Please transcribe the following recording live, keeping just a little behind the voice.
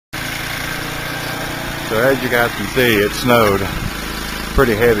So as you guys can see, it snowed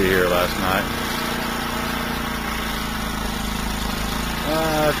pretty heavy here last night.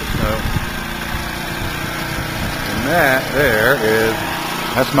 That's the snow. And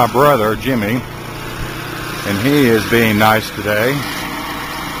that's my brother, Jimmy. And he is being nice today.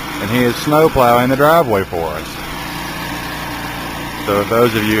 And he is snow plowing the driveway for us. So if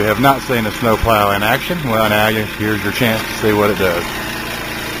those of you who have not seen a snow plow in action, well now here's your chance to see what it does.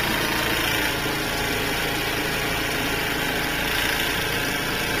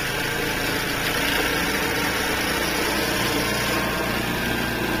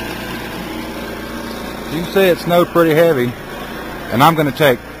 You can see it snowed pretty heavy, and I'm going to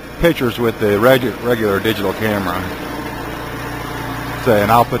take pictures with the regular digital camera. So, and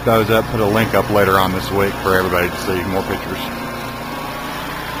I'll put those up, put a link up later on this week for everybody to see more pictures.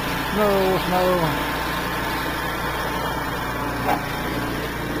 Snow.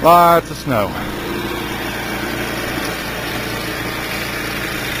 Lots of snow.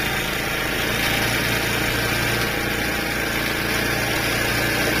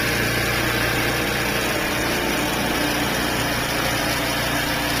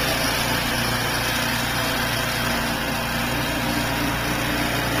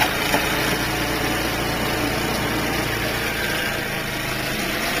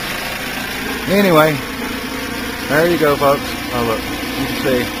 Anyway, there you go, folks. Oh, look, you can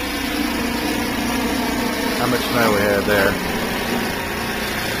see how much snow we had there.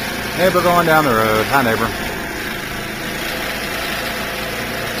 Neighbor going down the road. Hi, neighbor.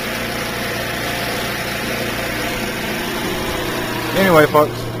 Anyway,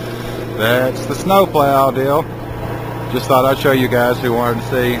 folks, that's the snow plow deal. Just thought I'd show you guys who wanted to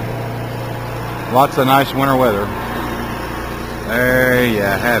see lots of nice winter weather. There you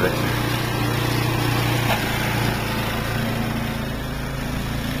have it.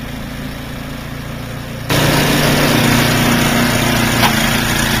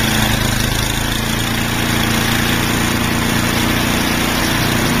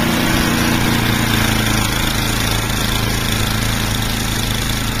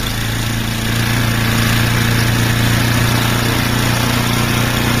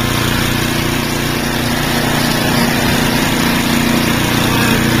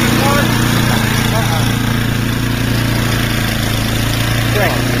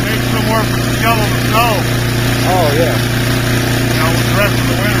 Oh, yeah. You know, with the rest of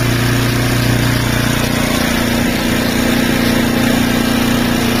the winter.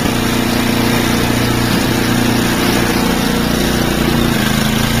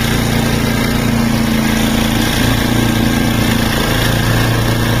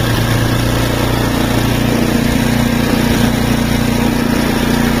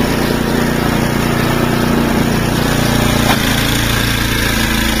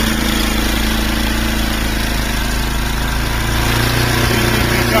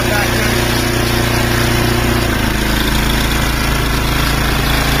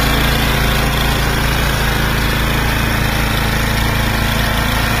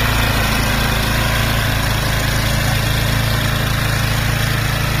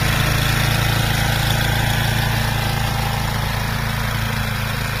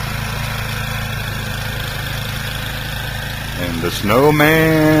 And the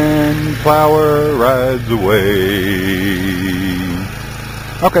snowman plower rides away.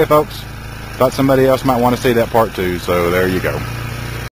 Okay, folks. Thought somebody else might want to see that part too, so there you go.